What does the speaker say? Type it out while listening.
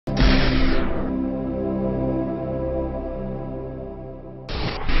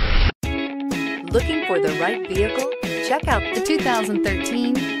Looking for the right vehicle? Check out the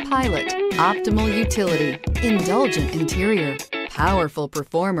 2013 Pilot. Optimal utility, indulgent interior, powerful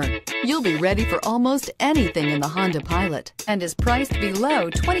performer. You'll be ready for almost anything in the Honda Pilot and is priced below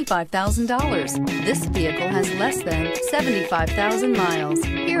 $25,000. This vehicle has less than 75,000 miles.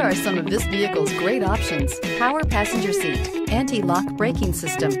 Here are some of this vehicle's great options: power passenger seat, anti-lock braking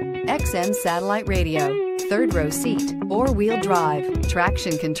system, XM satellite radio, third row seat, four-wheel drive,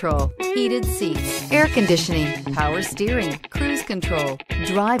 traction control, heated seats, air conditioning, power steering, cruise control.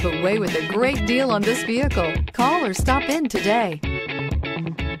 Drive away with a great deal on this vehicle. Call or stop in today.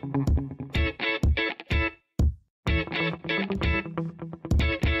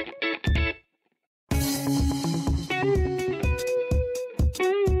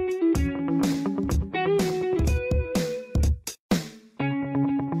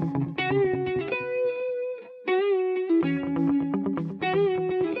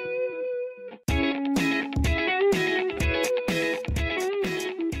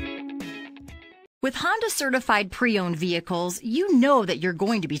 With Honda certified pre-owned vehicles, you know that you're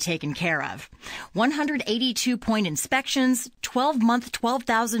going to be taken care of. 182-point inspections, 12-month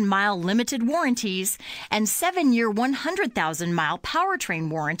 12,000-mile limited warranties, and 7-year 100,000-mile powertrain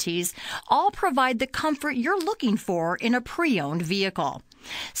warranties all provide the comfort you're looking for in a pre-owned vehicle.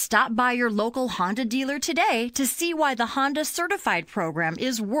 Stop by your local Honda dealer today to see why the Honda certified program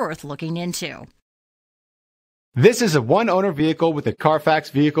is worth looking into. This is a one-owner vehicle with a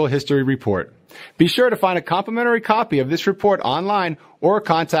Carfax Vehicle History Report. Be sure to find a complimentary copy of this report online or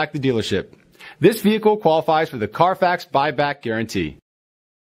contact the dealership. This vehicle qualifies for the Carfax Buyback Guarantee.